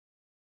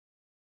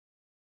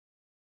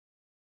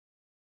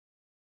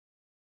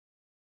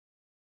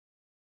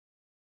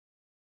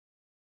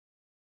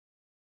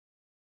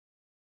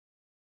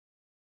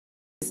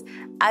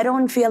I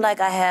don't feel like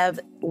I have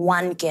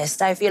one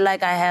guest. I feel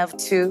like I have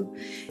two,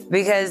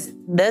 because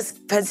this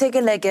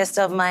particular guest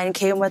of mine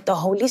came with the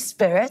Holy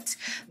Spirit,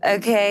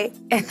 okay?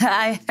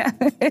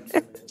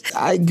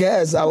 I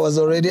guess I was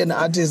already an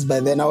artist by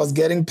then. I was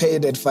getting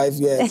paid at 5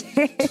 years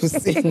to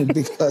sing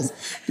because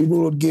people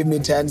would give me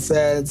 10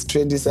 cents,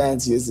 20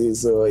 cents, you see,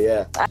 so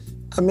yeah.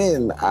 I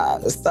mean,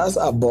 stars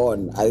are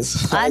born. I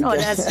know,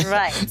 that's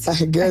right.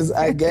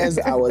 I guess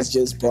I was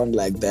just born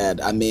like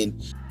that. I mean,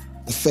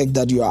 the fact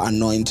that you are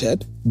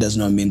anointed does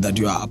not mean that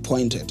you are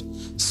appointed.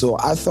 So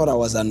I thought I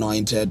was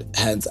anointed,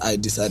 hence I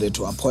decided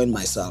to appoint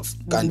myself.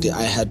 Kanti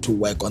I had to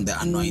work on the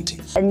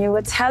anointing. And you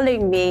were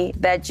telling me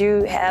that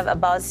you have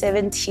about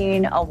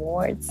 17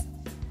 awards.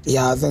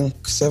 Yeah, I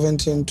think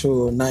 17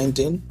 to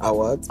 19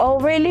 awards. Oh,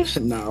 really?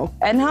 Now.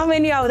 And how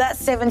many of that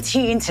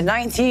 17 to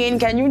 19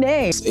 can you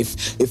name?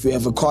 If you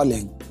have a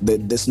calling,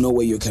 there's no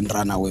way you can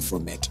run away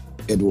from it.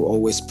 It will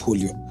always pull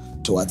you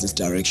towards this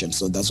direction.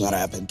 So that's what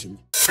happened to me.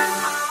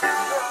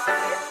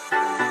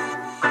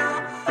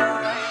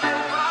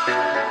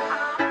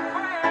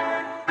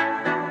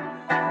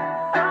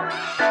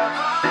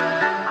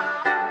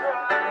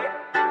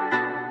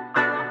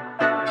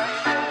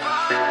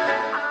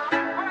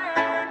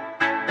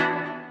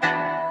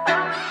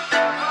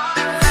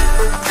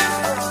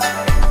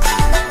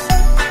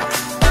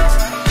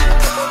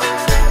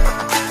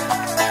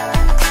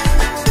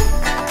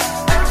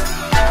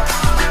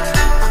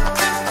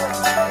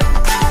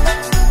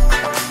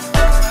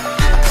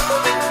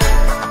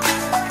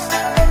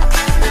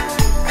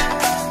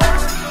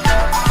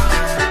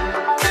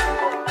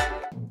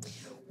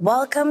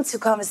 Welcome to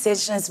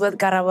Conversations with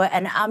Karabo,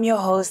 and I'm your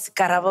host,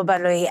 Karabo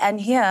Baloyi. And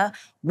here,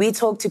 we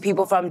talk to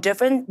people from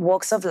different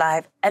walks of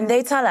life, and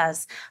they tell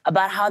us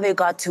about how they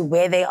got to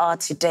where they are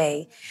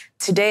today.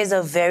 Today is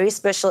a very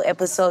special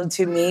episode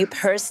to me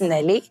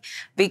personally,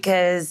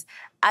 because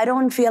I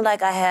don't feel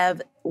like I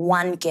have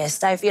one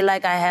guest. I feel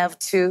like I have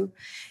two,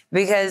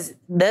 because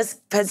this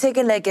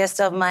particular guest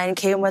of mine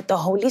came with the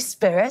Holy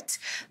Spirit,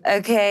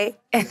 okay?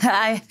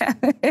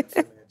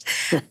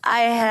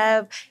 I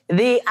have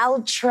the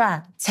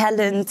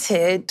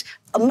ultra-talented,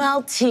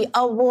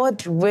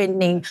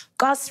 multi-award-winning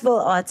gospel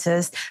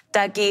artist,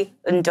 Takie,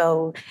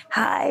 Ndou.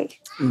 Hi.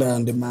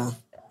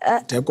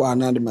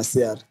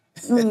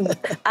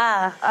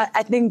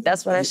 I think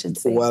that's what I should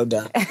say. Well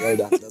done.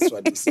 That's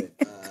what you said.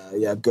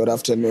 Good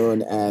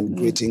afternoon and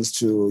greetings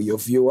to your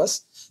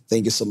viewers.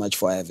 Thank you so much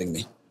for having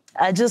me.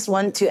 I just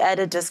want to add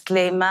a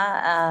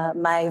disclaimer.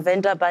 My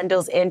vendor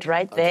bundles end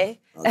right there.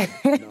 Okay.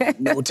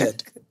 No,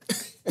 noted.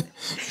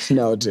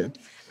 Noted.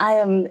 I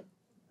am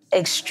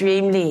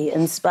extremely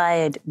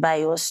inspired by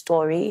your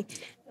story,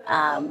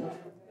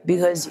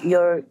 because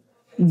you're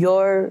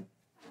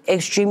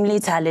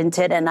extremely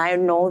talented, and I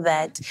know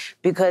that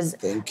because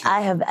I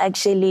have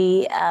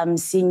actually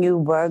seen you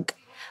work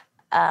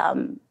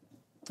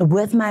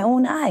with my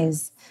own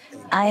eyes.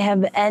 I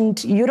have,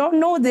 and you don't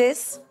know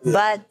this,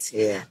 but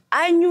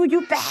I knew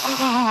you back.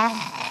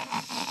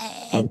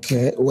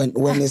 Okay, when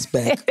is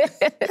back?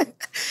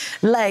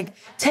 Like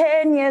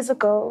 10 years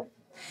ago,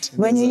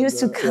 when you used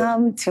to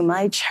come to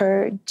my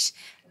church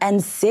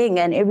and sing,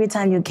 and every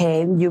time you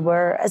came, you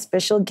were a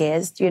special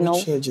guest, you know.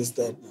 Which church is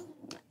that?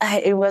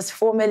 It was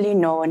formerly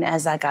known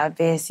as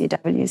Takie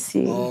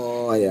CWC.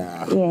 Oh,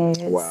 yeah. Yes.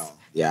 Wow.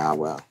 Yeah,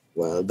 well,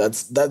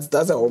 that's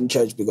a home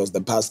church, because the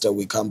pastor,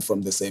 we come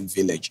from the same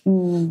village.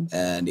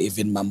 And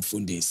even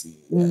Mamfundisi,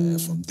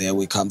 from there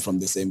we come from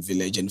the same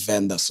village in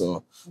Venda.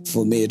 So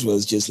for me, it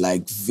was just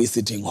like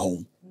visiting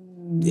home.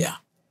 Yeah.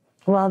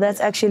 Well, that's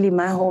actually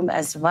my home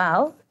as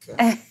well.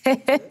 Okay.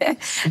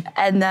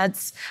 And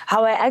that's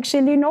how I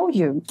actually know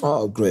you.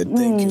 Oh, great.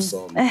 Thank you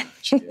so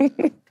much. Yeah.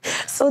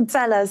 So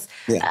tell us,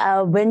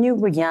 when you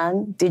were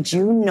young, did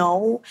you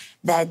know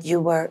that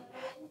you were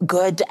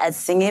good at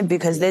singing?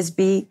 Because let's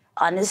be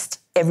honest,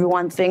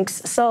 everyone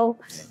thinks so.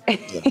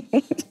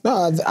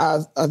 No,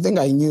 I think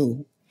I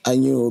knew. I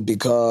knew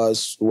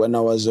because when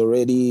I was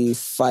already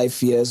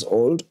 5 years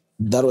old,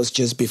 that was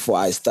just before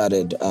I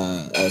started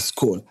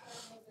school.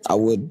 I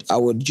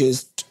would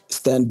just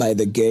stand by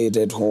the gate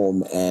at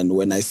home, and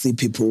when I see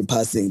people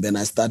passing, then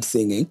I start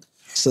singing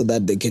so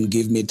that they can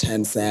give me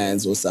 10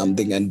 cents or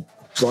something and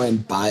go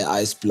and buy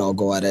ice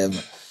block or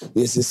whatever.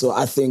 You see, so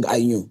I think I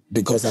knew,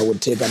 because I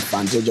would take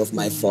advantage of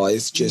my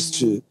voice just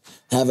to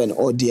have an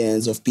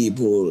audience of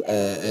people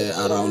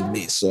around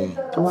me. So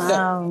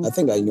wow. I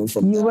think I knew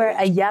from that. You were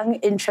a young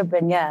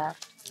entrepreneur.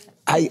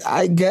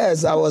 I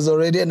guess I was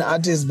already an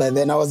artist by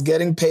then. I was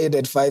getting paid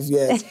at 5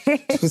 years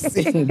to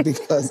sing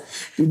because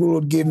people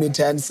would give me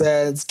 10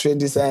 cents,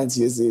 20 cents,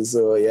 you see,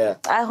 so yeah.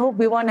 I hope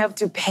we won't have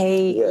to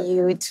pay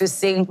you to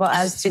sing for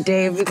us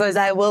today, because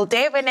I will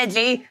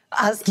definitely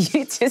ask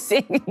you to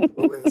sing.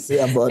 We'll see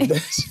about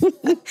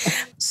that.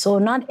 So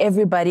not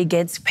everybody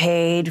gets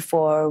paid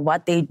for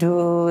what they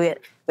do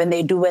when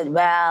they do it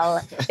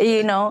well,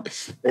 you know.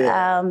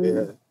 Yeah.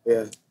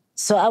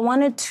 So I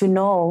wanted to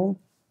know,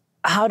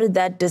 how did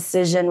that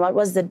decision, what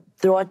was the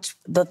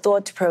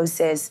thought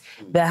process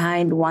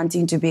behind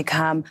wanting to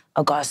become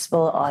a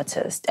gospel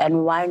artist?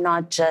 And why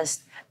not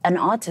just an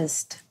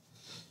artist?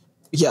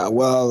 Yeah,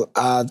 well,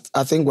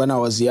 I think when I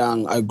was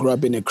young, I grew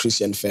up in a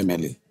Christian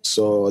family.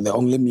 So the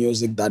only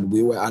music that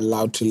we were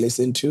allowed to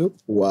listen to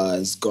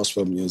was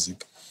gospel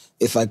music.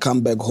 If I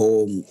come back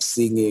home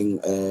singing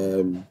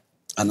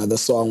another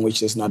song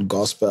which is not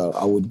gospel,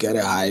 I would get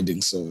a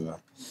hiding. So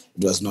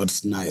it was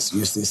not nice,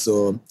 you see.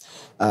 So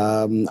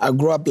I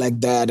grew up like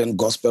that, and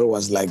gospel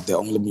was like the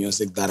only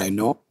music that I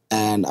know.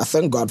 And I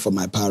thank God for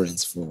my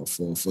parents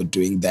for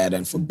doing that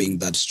and for being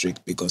that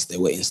strict, because they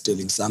were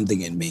instilling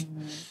something in me.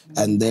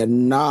 And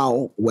then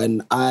now,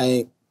 when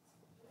I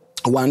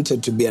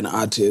wanted to be an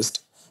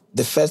artist,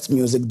 the first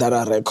music that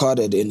I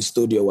recorded in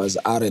studio was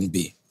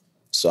R&B.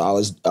 So I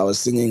was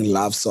singing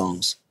love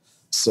songs.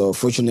 So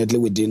fortunately,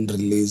 we didn't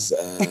release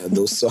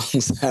those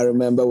songs. I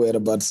remember we had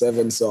about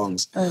 7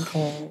 songs.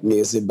 Okay.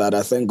 Music, but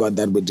I thank God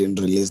that we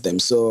didn't release them.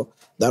 So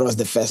that was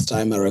the first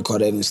time I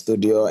recorded in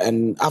studio.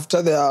 And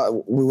after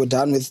we were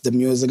done with the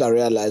music, I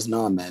realized,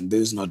 no, man,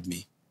 this is not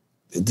me.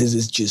 This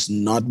is just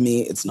not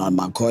me. It's not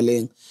my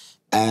calling.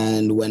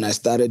 And when I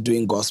started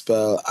doing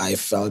gospel, I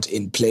felt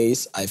in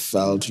place. I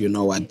felt, you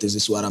know what, this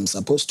is what I'm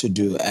supposed to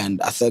do.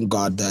 And I thank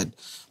God that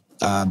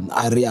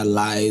I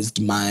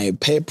realized my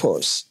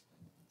purpose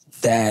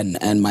then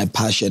and my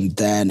passion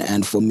then.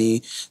 And for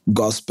me,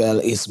 gospel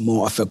is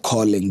more of a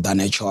calling than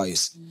a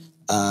choice,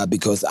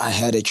 because I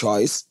had a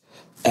choice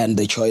and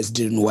the choice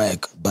didn't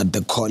work, but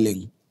the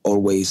calling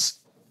always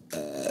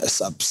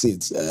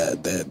subsides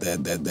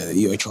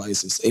your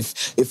choices.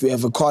 If you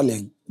have a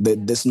calling,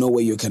 there's no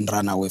way you can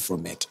run away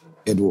from it.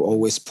 It will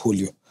always pull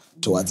you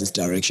towards this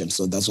direction.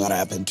 So that's what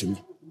happened to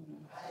me.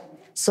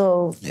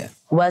 So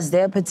was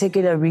there a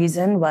particular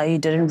reason why you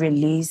didn't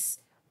release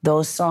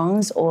those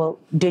songs, or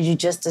did you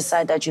just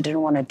decide that you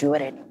didn't want to do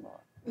it anymore?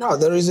 No,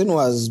 the reason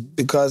was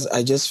because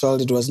I just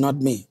felt it was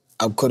not me.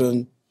 I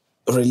couldn't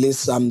release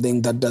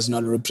something that does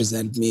not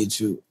represent me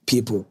to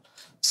people.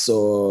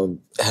 So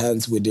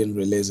hence we didn't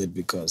release it,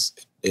 because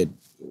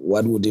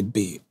what would it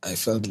be? I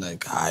felt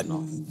like, I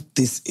know,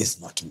 this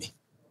is not me.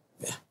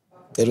 Yeah.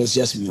 It was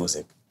just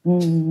music.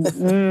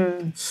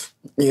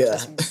 Yeah.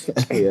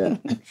 Yeah.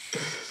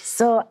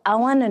 So I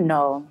want to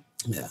know,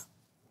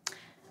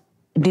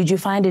 did you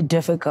find it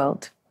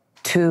difficult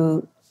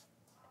to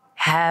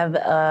have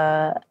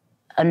a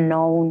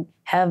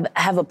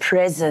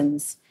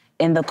presence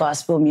in the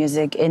gospel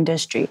music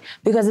industry?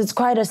 Because it's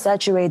quite a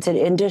saturated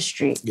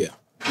industry. Yeah.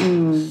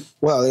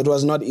 Well, it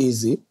was not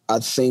easy. I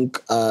think,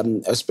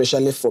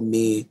 especially for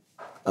me,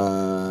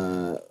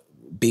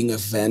 being a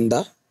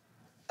vendor,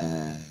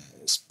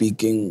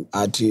 speaking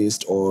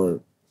artist, or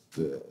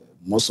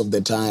most of the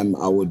time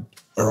I would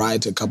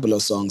write a couple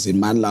of songs in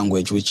my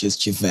language, which is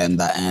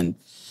Chivenda. And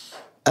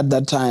at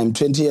that time,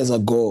 20 years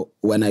ago,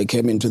 when I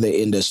came into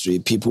the industry,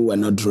 people were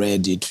not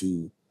ready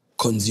to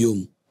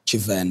consume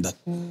Chivenda.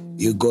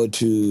 You go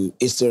to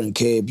Eastern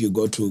Cape, you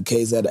go to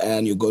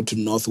KZN, you go to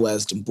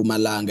Northwest,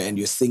 Mpumalanga, and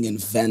you sing in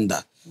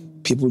Venda.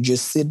 People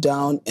just sit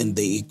down and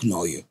they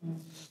ignore you.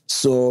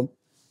 So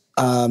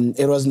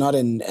it was not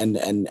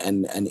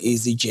an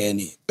easy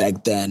journey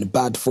back then.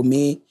 But for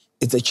me,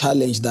 it's a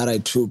challenge that I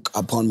took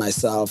upon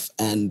myself,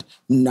 and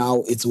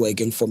now it's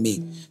working for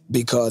me,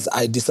 because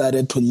I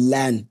decided to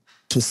learn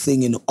to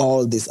sing in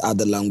all these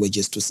other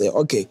languages, to say,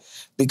 okay,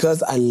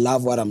 because I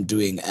love what I'm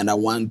doing and I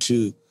want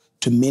to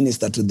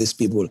minister to these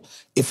people.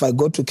 If I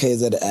go to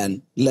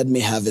KZN, let me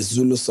have a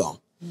Zulu song.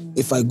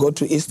 If I go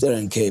to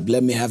Eastern Cape,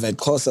 let me have a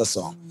Xhosa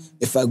song.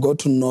 If I go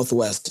to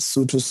Northwest,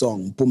 Sotho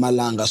song,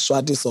 Mpumalanga,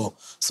 Swati song.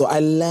 So I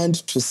learned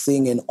to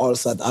sing in all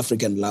South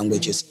African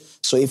languages.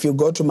 So if you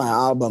go to my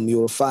album, you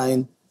will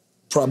find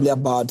probably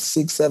about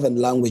 6, 7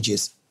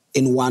 languages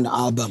in one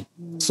album.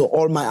 So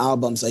all my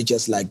albums are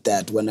just like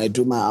that. When I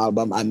do my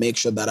album, I make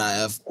sure that I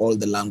have all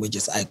the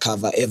languages. I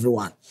cover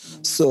everyone.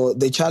 So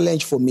the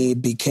challenge for me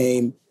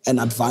became an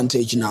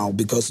advantage now,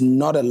 because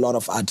not a lot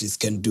of artists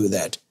can do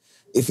that.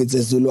 If it's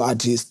a Zulu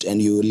artist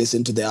and you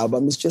listen to the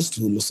album, it's just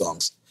Zulu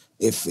songs.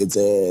 If it's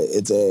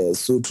a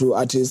Sotho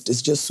artist,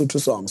 it's just Sotho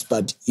songs.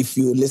 But if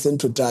you listen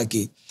to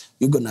Takie,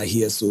 you're going to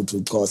hear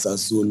Sotho, Xhosa,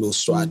 Zulu,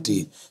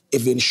 Swati,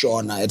 even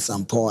Shona at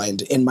some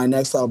point. In my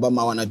next album,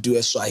 I want to do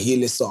a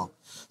Swahili song.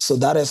 So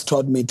that has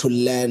taught me to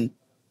learn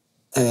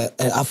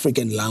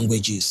African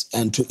languages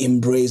and to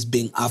embrace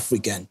being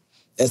African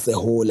as a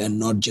whole, and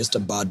not just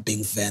about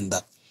being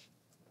Venda.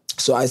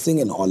 So I sing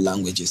in all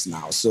languages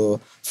now. So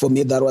for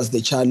me, that was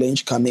the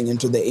challenge coming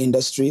into the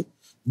industry.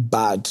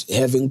 But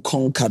having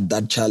conquered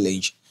that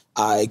challenge,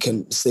 I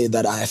can say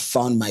that I have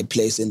found my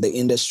place in the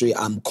industry.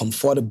 I'm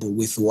comfortable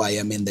with who I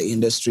am in the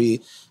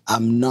industry.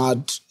 I'm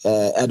not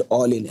at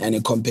all in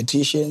any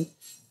competition.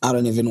 I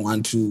don't even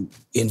want to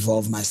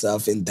involve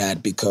myself in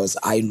that, because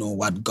I know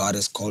what God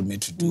has called me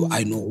to do.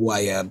 I know who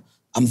I am.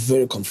 I'm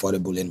very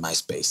comfortable in my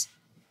space.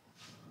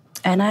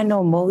 And I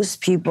know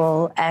most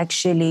people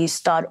actually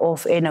start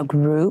off in a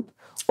group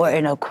or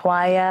in a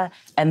choir,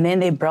 and then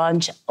they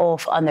branch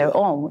off on their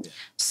own.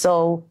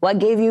 So what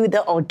gave you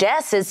the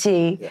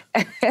audacity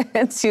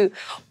to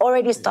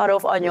already start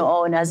off on your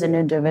own as an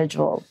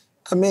individual?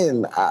 I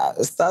mean,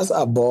 stars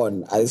are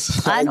born.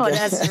 I know,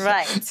 that's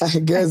right.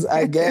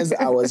 I guess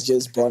I was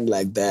just born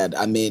like that.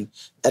 I mean,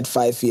 at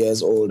 5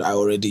 years old, I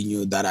already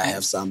knew that I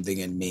have something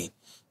in me.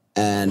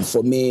 And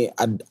for me,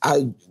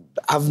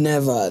 I've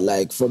never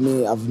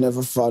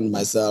found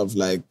myself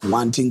like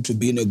wanting to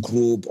be in a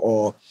group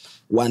or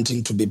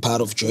wanting to be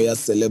part of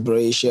joyous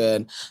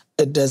celebration.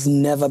 It has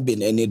never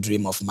been any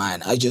dream of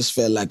mine. I just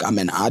felt like I'm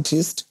an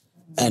artist.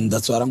 And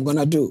that's what I'm going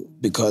to do,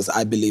 because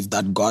I believe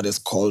that God has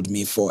called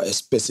me for a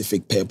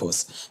specific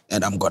purpose,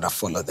 and I'm going to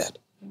follow that.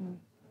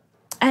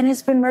 And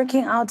it's been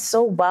working out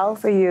so well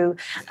for you.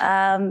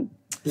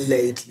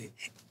 Lately.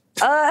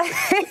 Are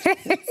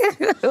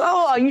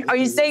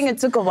you saying it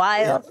took a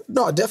while? Yeah.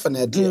 No,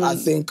 definitely. I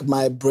think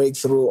my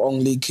breakthrough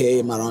only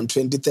came around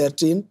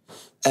 2013,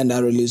 and I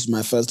released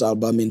my first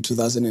album in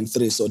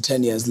 2003, so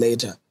 10 years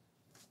later.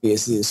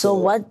 Yes, so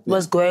what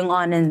was going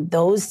on in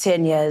those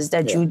 10 years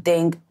that you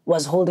think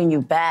was holding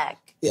you back?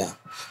 Yeah,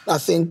 I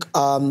think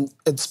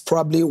it's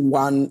probably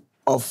one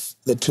of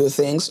the two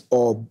things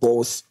or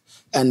both.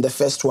 And the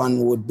first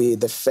one would be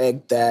the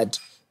fact that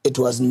it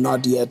was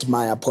not yet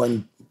my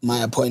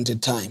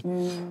appointed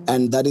time.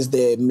 And that is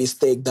the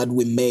mistake that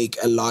we make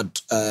a lot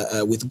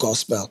with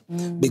gospel.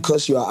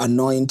 Because you are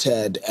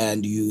anointed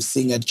and you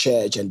sing at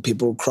church and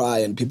people cry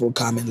and people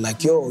come and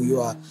like, yo,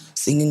 you are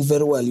singing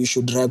very well, you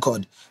should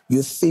record.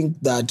 You think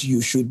that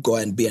you should go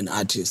and be an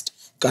artist.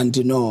 Can't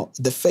you know,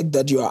 the fact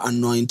that you are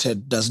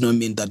anointed does not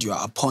mean that you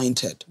are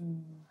appointed.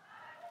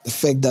 The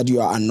fact that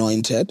you are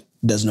anointed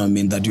does not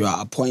mean that you are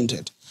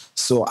appointed.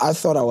 So I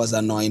thought I was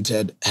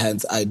anointed,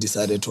 hence I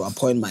decided to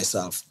appoint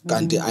myself.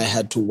 I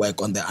had to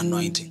work on the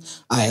anointing.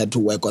 I had to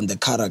work on the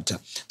character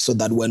so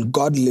that when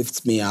God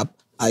lifts me up,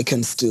 I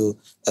can still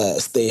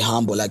stay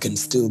humble. I can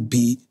still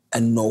be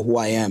and know who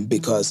I am,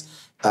 because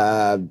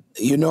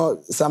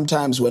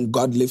sometimes when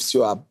God lifts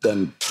you up,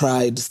 then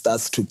pride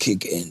starts to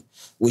kick in,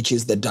 which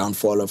is the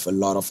downfall of a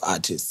lot of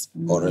artists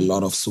or a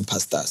lot of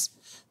superstars.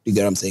 You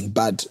get what I'm saying?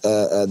 But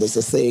there's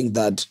a saying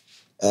that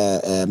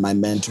my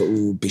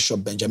mentor,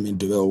 Bishop Benjamin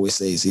Ndou, always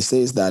says. He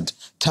says that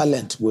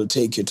talent will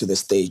take you to the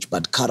stage,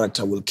 but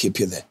character will keep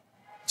you there.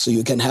 So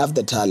you can have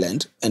the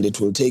talent and it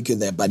will take you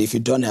there, but if you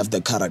don't have the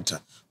character,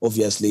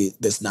 obviously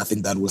there's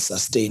nothing that will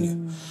sustain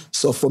you.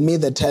 So for me,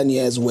 the 10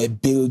 years were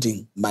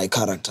building my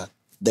character.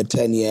 The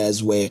 10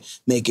 years were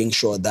making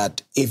sure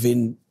that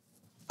even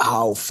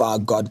how far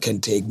God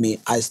can take me,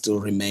 I still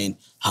remain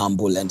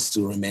humble and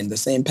still remain the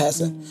same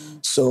person.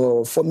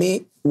 So for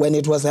me, when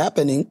it was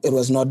happening, it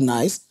was not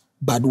nice.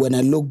 But when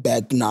I look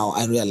back now,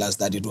 I realized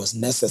that it was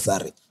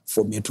necessary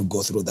for me to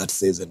go through that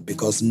season,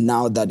 because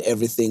now that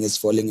everything is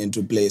falling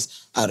into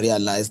place, I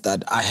realized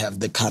that I have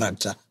the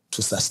character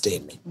to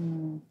sustain me.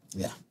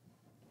 Yeah.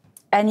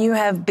 And you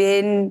have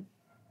been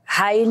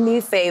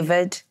highly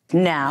favored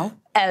now,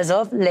 as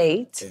of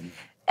late,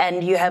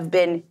 and you have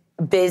been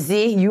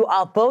busy. You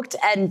are booked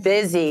and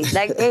busy.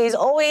 Like, there is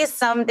always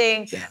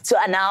something to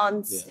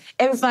announce.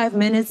 Every 5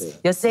 minutes,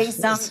 you're saying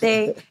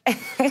something.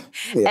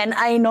 And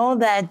I know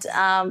that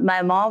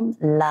my mom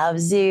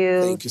loves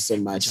you. Thank you so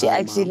much. She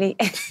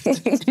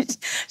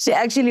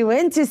actually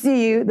went to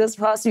see you this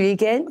past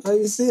weekend. Are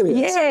you serious?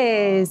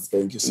 Yes.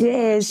 Thank you so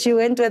much. She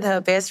went with her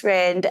best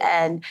friend,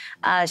 and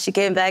she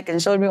came back and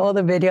showed me all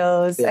the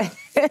videos.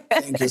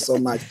 Thank you so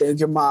much. Thank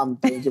you, Mom.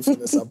 Thank you for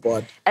the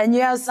support. And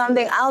you have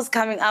something else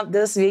coming up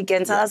this weekend.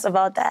 Tell us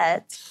about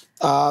that.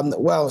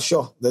 Well,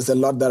 sure. There's a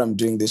lot that I'm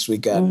doing this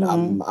weekend.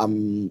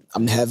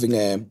 I'm having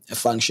a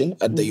function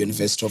at the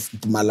University of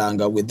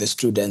Mpumalanga with the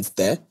students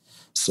there.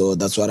 So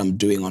that's what I'm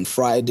doing on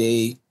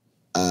Friday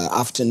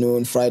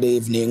afternoon. Friday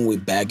evening, we're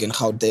back in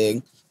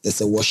Gauteng. There's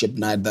a worship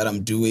night that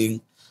I'm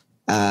doing.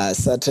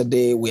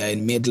 Saturday, we are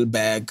in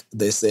Middelburg.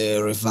 There's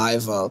a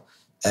revival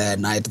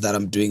night that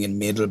I'm doing in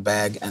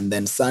Middelburg. And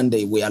then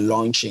Sunday, we are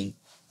launching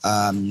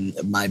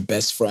my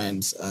best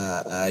friend's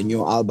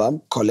new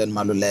album. Colin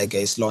Maluleke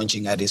is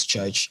launching at his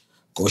church,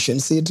 Goshen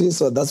City.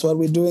 So that's what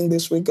we're doing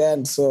this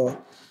weekend. So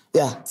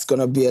yeah, it's going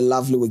to be a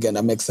lovely weekend.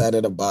 I'm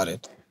excited about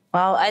it.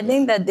 Well, I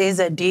think that there's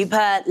a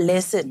deeper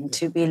lesson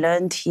to be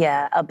learned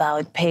here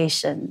about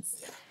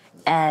patience.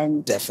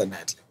 And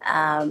definitely.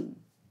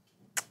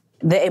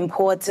 The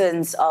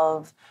importance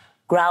of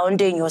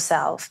grounding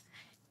yourself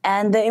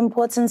and the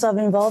importance of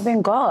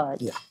involving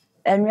God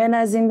and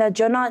realizing that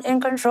you're not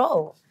in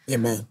control.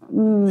 Amen.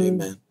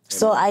 Amen.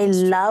 So I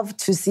love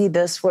to see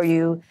this for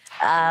you.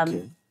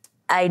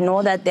 I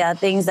know that there are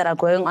things that are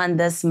going on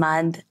this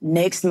month,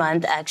 next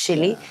month,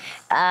 actually.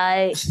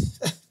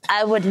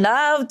 I would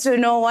love to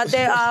know what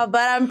they are,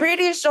 but I'm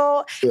pretty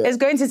sure it's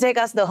going to take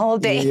us the whole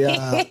day.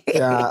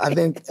 I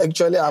think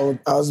actually I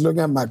was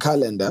looking at my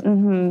calendar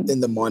in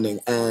the morning,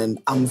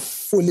 and I'm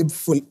fully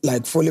booked.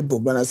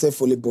 When I say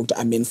fully booked,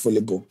 I mean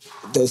fully booked.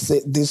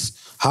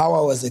 This how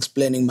I was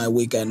explaining my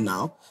weekend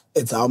now.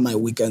 It's how my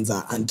weekends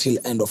are until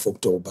end of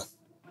October.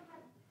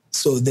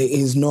 So there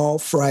is no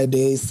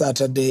Friday,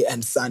 Saturday,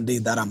 and Sunday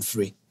that I'm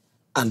free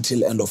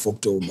until end of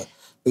October.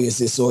 You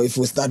see, so if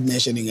we start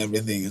mentioning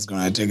everything, it's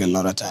going to take a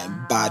lot of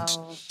time. Wow.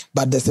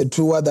 But there's a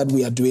tour that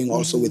we are doing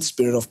also with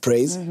Spirit of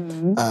Praise.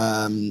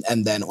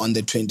 And then on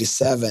the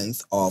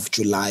 27th of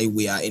July,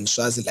 we are in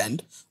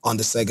Swaziland. On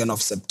the 2nd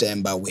of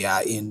September, we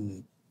are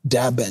in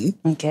Durban.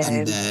 Okay.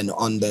 And then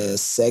on the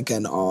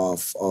 2nd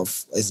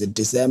of is it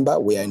December,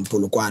 we are in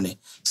Polokwane.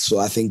 So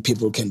I think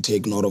people can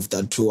take note of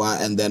that tour.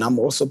 And then I'm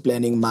also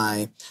planning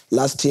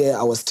last year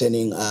I was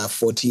turning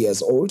 40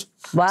 years old.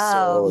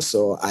 Wow.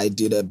 So I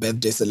did a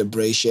birthday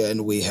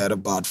celebration. We had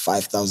about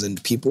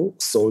 5,000 people,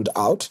 sold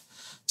out.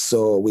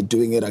 So we're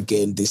doing it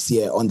again this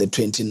year on the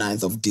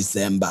 29th of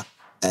December,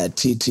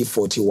 TT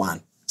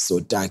 41. So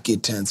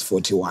Takie turns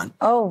 41.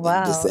 Oh,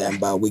 wow. In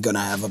December, we're going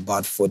to have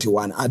about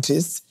 41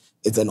 artists.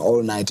 It's an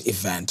all-night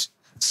event.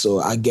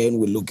 So again,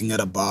 we're looking at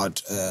about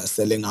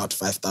selling out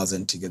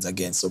 5,000 tickets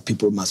again. So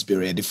people must be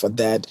ready for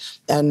that.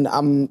 And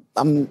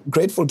I'm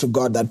grateful to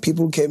God that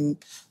people came.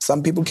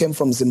 Some people came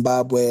from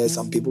Zimbabwe.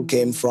 Some people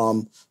came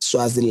from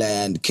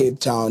Swaziland, Cape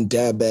Town,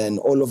 Durban,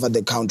 all over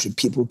the country.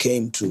 People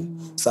came to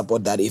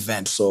support that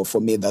event. So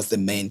for me, that's the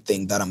main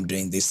thing that I'm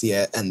doing this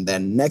year. And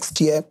then next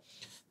year,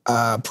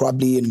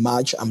 probably in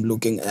March, I'm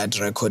looking at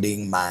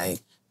recording my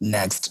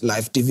next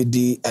live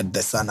DVD at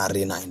the Sun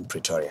Arena in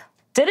Pretoria.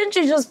 Didn't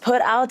you just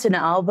put out an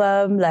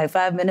album like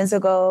 5 minutes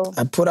ago?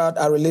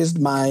 I released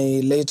my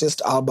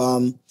latest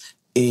album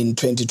in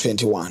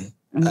 2021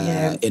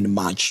 in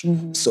March.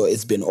 So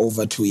it's been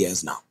over 2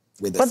 years now.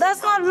 But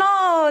that's not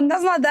long.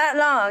 That's not that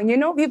long. You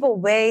know, people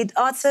wait.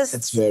 Artists.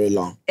 It's very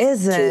long.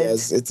 Is it? 2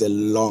 years. It's a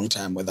long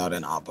time without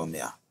an album,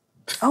 yeah.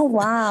 Oh,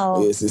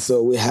 wow. Yes,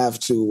 so we have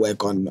to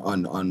work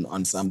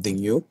on something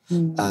new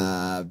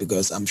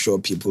because I'm sure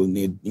people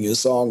need new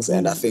songs,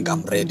 and I think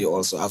I'm ready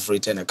also. I've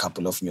written a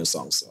couple of new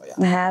songs, so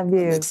yeah. Have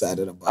you? I'm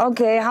excited about it.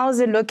 Okay, how's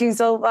it looking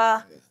so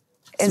far?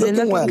 Yeah. Is it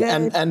looking well?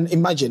 Good? And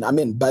imagine, I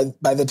mean,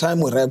 by the time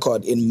we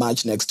record in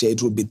March next year,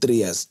 it will be 3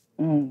 years.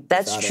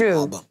 That's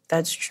true.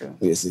 That's true.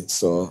 You see,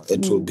 so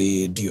it will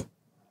be due.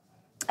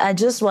 I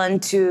just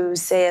want to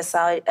say a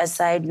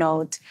side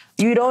note.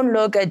 You don't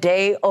look a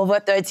day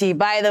over 30,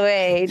 by the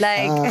way.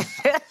 Like,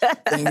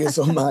 thank you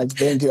so much.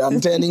 Thank you.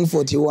 I'm turning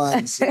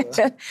 41. So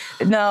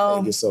no.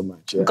 Thank you so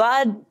much. Yeah.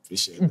 God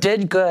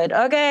did good.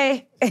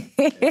 Okay.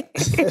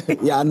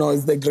 Yeah, no,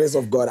 it's the grace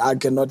of God. I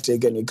cannot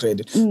take any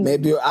credit.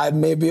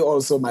 Maybe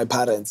also my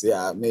parents.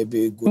 Yeah,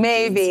 maybe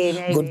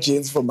good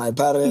genes from my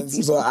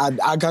parents. So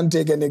I can't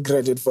take any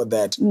credit for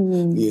that.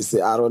 You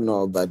see, I don't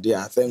know, but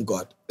yeah, thank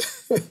God.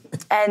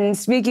 And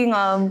speaking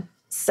of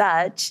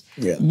such,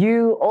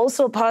 you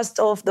also passed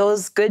off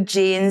those good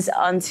genes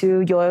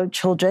onto your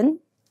children?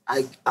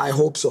 I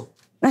hope so.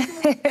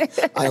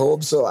 I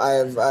hope so.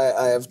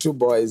 I have 2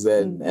 boys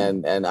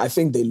and I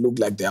think they look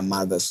like their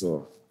mother,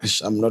 so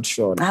I'm not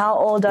sure. How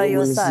old are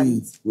your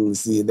sons? We'll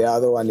see. The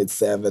other one is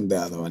 7, the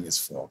other one is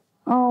 4.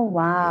 Oh,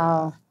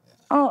 wow.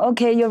 Oh,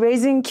 okay. You're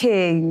raising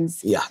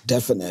kings. Yeah,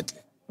 definitely.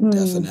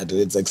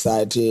 Definitely. It's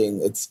exciting.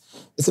 It's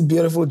a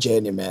beautiful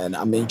journey, man.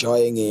 I'm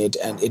enjoying it,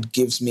 and it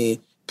gives me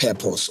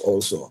purpose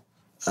also.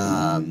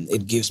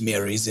 It gives me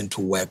a reason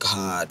to work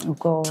hard, to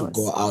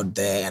go out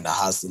there and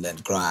hustle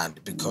and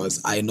grind,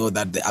 because I know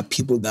that there are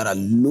people that are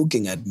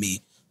looking at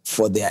me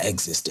for their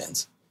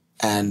existence.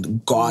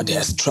 And God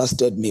has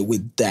trusted me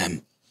with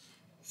them,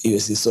 you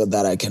see, so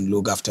that I can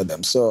look after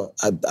them. So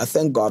I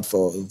thank God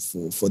for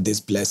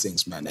these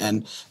blessings, man.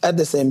 And at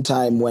the same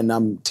time, when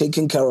I'm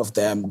taking care of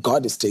them,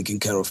 God is taking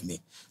care of me,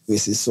 you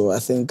see. So I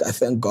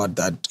thank God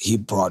that He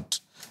brought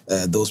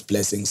those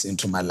blessings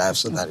into my life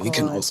so that He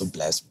can also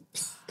bless me.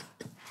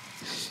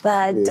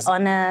 But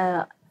on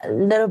a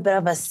little bit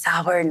of a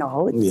sour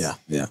note,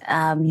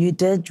 you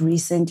did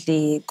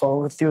recently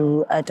go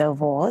through a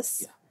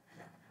divorce. Yeah.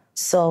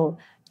 So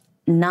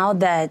now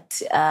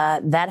that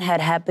that had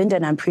happened,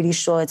 and I'm pretty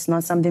sure it's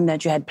not something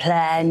that you had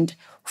planned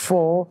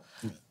for,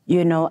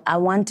 you know, I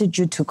wanted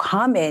you to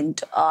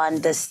comment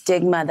on the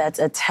stigma that's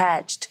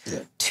attached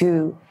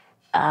to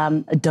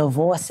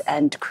divorce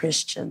and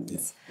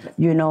Christians.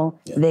 You know,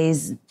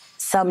 there's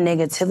some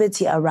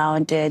negativity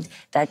around it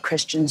that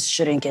Christians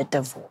shouldn't get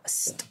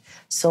divorced.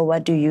 So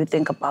what do you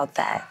think about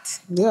that?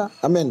 Yeah,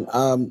 I mean,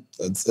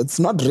 it's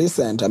not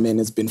recent. I mean,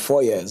 it's been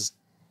 4 years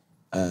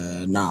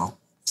now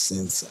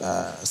since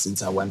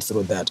I went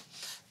through that.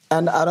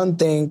 And I don't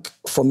think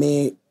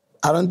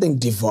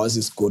divorce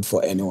is good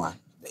for anyone.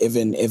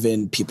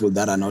 Even people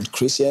that are not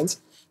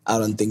Christians, I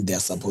don't think they're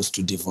supposed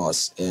to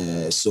divorce.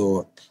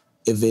 So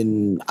I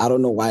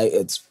don't know why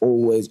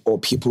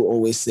people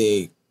always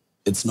say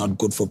it's not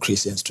good for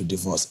Christians to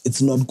divorce.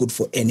 It's not good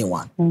for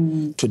anyone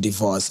to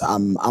divorce.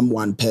 I'm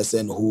one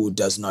person who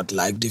does not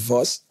like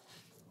divorce.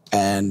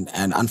 And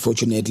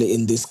unfortunately,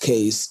 in this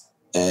case,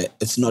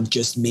 it's not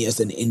just me as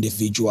an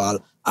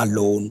individual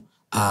alone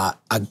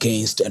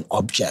against an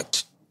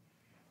object.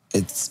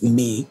 It's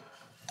me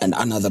and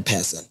another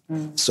person.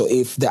 So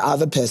if the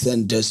other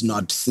person does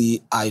not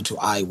see eye to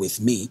eye with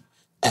me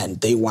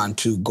and they want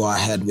to go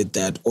ahead with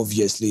that,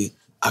 obviously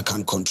I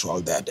can't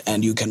control that.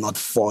 And you cannot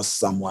force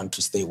someone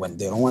to stay when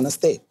they don't want to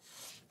stay.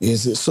 You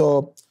see?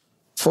 So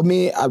for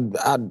me, I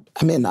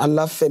mean, I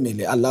love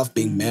family. I love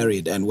being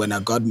married. And when I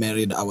got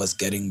married, I was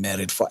getting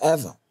married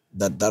forever.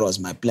 That was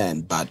my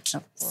plan. But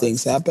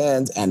things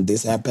happened and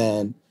this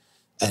happened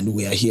and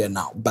we are here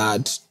now.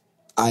 But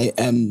I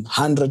am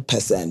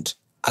 100%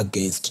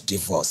 against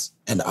divorce,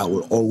 and I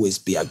will always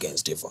be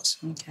against divorce.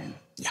 Okay.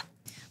 Yeah.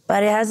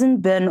 But it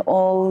hasn't been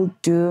all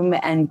doom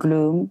and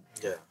gloom,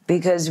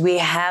 because we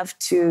have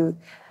to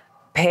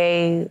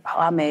pay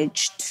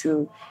homage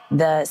to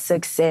the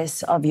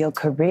success of your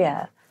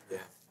career.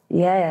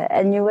 Yeah,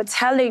 and you were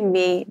telling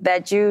me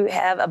that you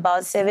have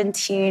about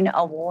 17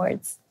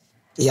 awards.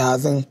 Yeah, I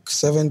think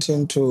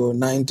 17 to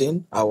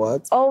 19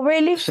 awards. Oh,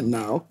 really?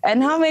 Now.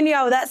 And how many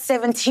of that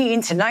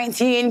 17 to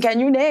 19 can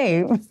you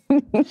name?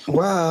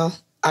 Well,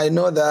 I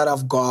know that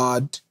I've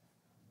got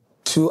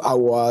 2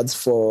 awards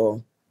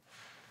for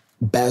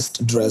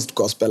Best Dressed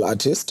Gospel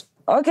Artist.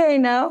 Okay,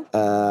 now.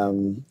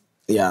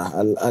 Yeah,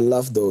 I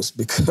love those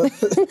because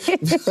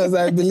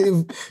I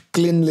believe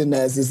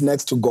cleanliness is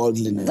next to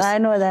godliness. I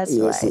know that's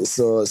right.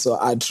 So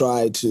I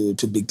try to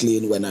be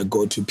clean when I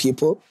go to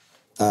people.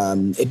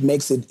 It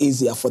makes it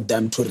easier for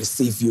them to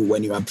receive you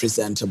when you are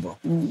presentable.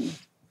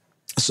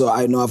 So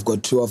I know I've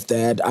got 2 of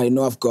that. I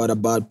know I've got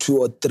about 2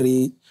 or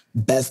 3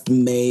 Best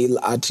Male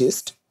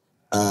Artist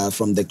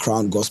from the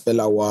Crown Gospel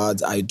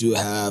Awards. I do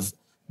have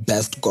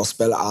Best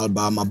Gospel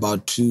Album,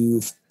 about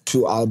two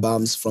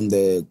albums from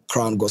the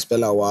Crown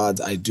Gospel Awards.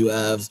 I do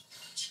have,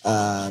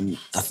 I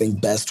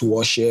think, Best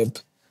Worship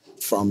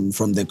from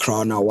the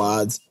Crown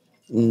Awards.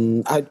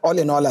 All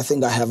in all, I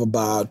think I have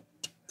about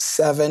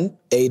 7,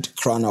 8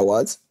 Crown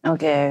Awards.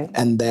 Okay.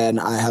 And then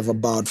I have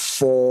about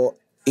 4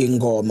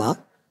 Ingoma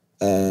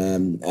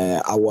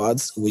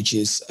Awards, which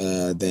is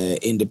the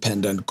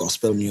Independent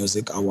Gospel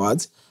Music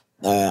Awards.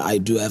 I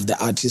do have the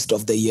Artist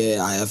of the Year,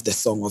 I have the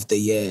Song of the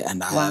Year,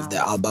 and I have the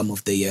Album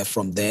of the Year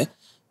from there.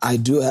 I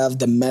do have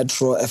the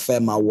Metro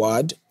FM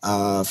Award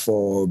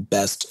for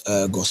Best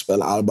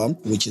Gospel Album,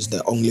 which is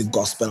the only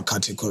gospel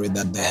category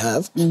that they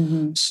have.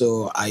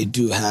 So I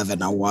do have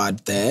an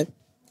award there.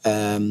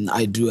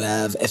 I do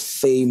have a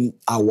Fame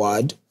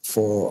Award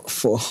for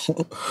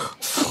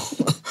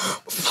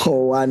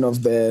one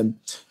of the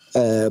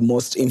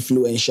most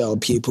influential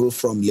people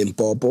from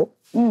Limpopo.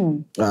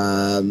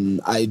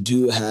 I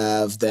do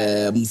have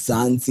the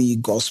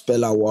Mzansi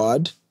Gospel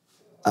Award.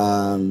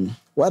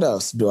 What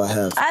else do I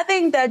have? I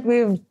think that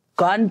we've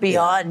gone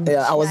beyond.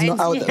 Yeah,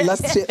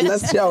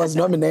 last year I was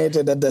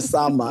nominated at the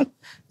Summer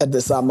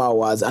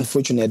Awards.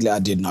 Unfortunately, I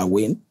did not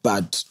win,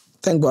 but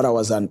thank God I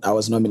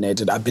was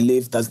nominated. I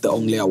believe that's the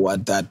only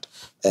award that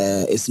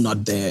is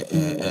not there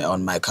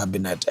on my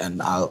cabinet,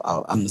 and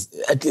I'm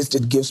at least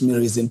it gives me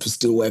reason to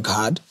still work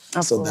hard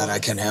that I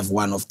can have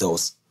one of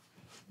those.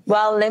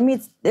 Well, let me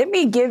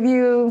give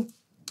you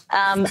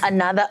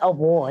another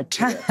award.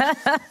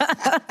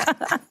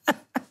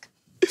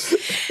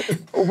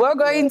 We're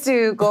going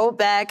to go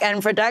back,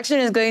 and production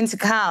is going to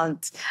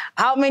count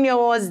how many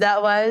awards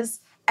that was.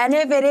 And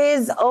if it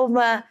is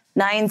over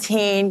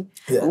 19,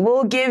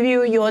 we'll give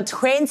you your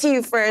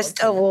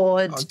 21st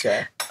award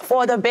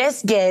for the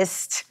best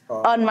guest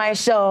on my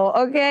show,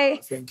 okay?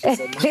 Thank you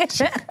so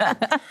much.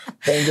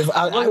 Thank you.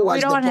 I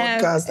watched the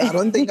podcast. I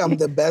don't think I'm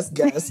the best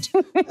guest.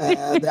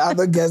 The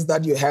other guests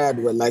that you had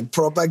were like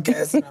proper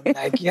guests. And I'm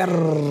like,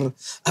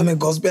 I'm a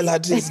gospel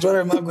artist. What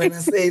am I going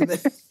to say then?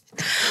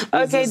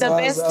 Okay, the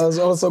best I was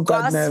also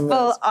quite gospel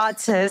nervous.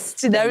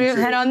 artist that we've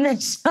had on the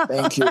show.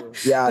 Thank you.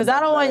 Yeah, because I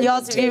don't want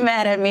y'all to be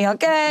mad at me,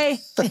 okay?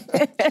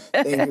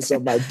 Thank you so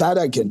much. That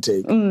I can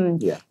take.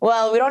 Yeah.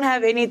 Well, we don't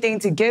have anything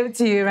to give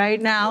to you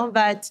right now,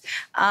 but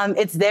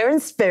it's there in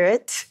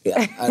spirit.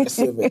 Yeah, I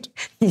receive it.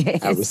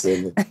 Yes. I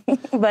receive it.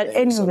 But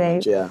anyway,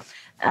 so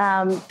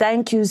much,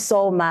 thank you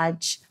so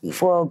much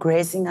for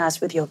gracing us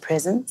with your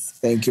presence.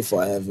 Thank you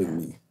for having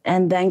me.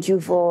 And thank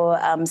you for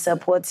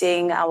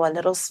supporting our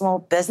little small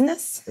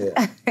business.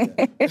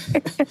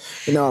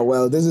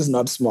 Well, this is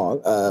not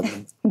small.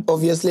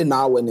 Obviously,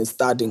 now when it's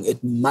starting,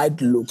 it might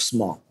look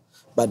small,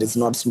 but it's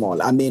not small.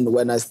 I mean,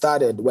 when I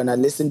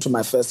listened to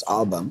my first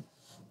album,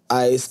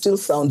 I still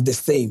sound the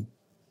same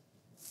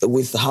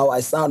with how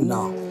I sound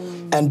now.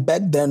 And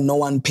back then, no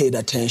one paid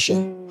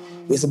attention.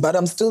 But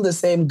I'm still the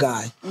same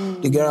guy.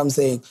 You get what I'm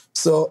saying?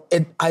 So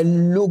I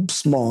looked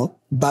small,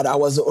 but I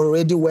was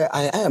already where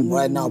I am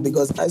right now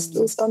because I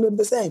still sounded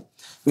the same.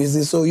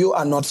 So you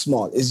are not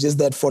small. It's just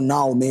that for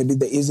now, maybe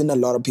there isn't a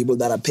lot of people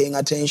that are paying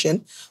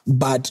attention,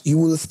 but you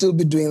will still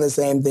be doing the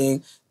same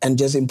thing and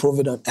just improve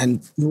it.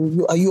 And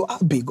you are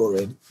big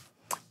already.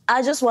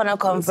 I just want to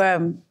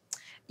confirm,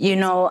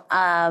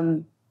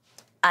 I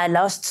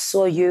last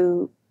saw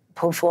you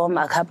perform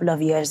a couple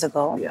of years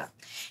ago. Yeah.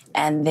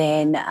 And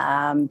then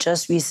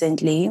just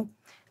recently,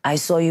 I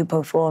saw you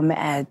perform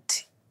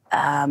at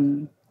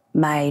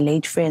my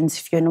late friend's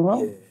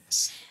funeral.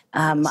 Yes.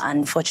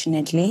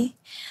 Unfortunately.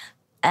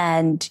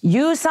 And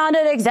you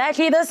sounded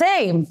exactly the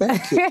same.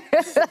 Thank you.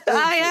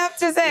 I have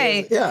to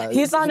say,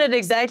 you sounded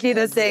exactly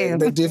the same.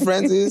 The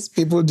difference is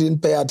people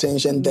didn't pay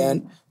attention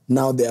then.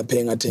 Now they are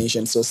paying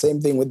attention. So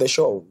same thing with the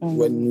show.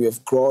 When you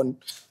have grown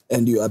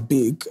and you are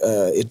big,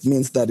 it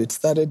means that it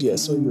started here.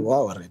 So you are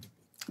already.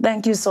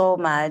 Thank you so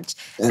much.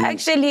 And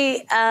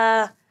actually,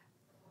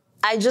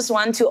 I just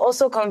want to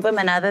also confirm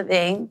another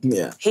thing.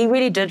 Yeah. He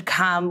really did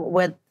come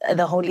with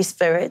the Holy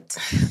Spirit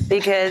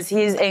because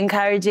he's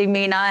encouraging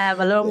me now. I have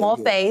a little more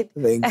faith.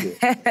 Thank you.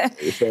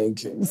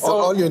 Thank you.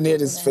 All you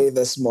need is faith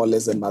as small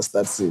as a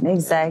mustard seed.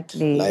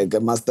 Exactly. Like a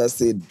mustard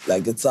seed,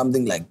 like it's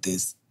something like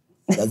this.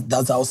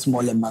 That's how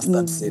small a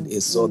mustard seed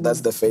is. So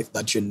that's the faith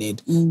that you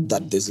need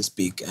that this is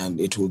big and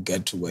it will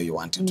get to where you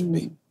want it to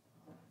be.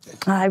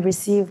 I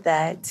receive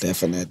that.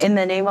 Definitely. In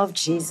the name of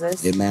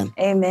Jesus. Amen.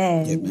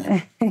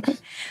 Amen. Amen.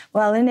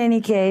 Well, in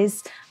any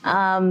case,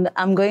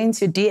 I'm going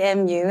to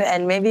DM you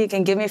and maybe you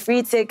can give me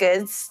free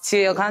tickets to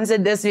your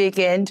concert this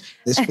weekend.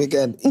 This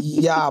weekend?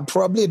 Yeah,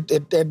 probably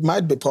it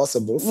might be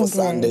possible for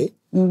Sunday.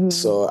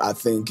 So I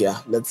think,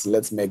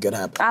 let's make it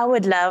happen. I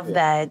would love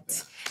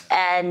that.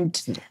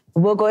 And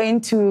we're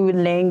going to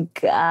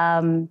link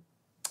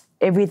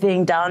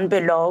everything down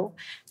below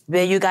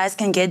where you guys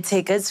can get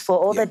tickets for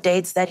all the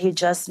dates that he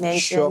just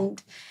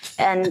mentioned. Sure.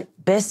 And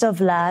best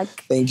of luck.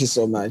 Thank you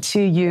so much.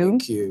 To you.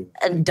 Thank you.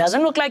 It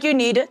doesn't look like you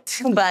need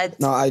it, but...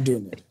 No, I do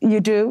need it. You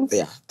do?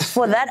 Yeah.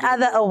 For that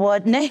other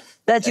award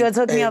that you were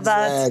talking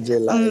about. Exactly.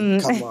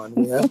 Like, come on,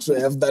 we have to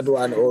have that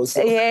one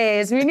also.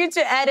 Yes, we need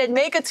to add it.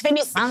 Make it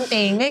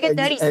 20-something. Make it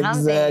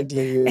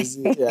 30-something.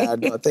 Exactly. Yeah,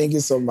 no, thank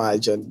you so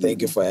much, and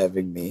thank you for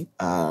having me.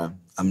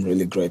 I'm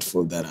really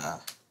grateful that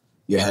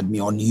you had me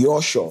on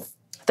your show.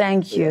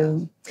 Thank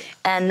you. Yeah.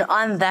 And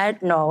on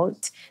that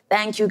note,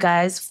 thank you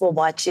guys for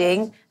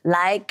watching.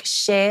 Like,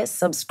 share,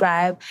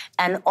 subscribe,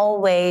 and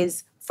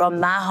always, from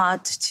my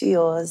heart to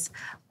yours,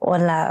 all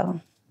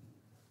love.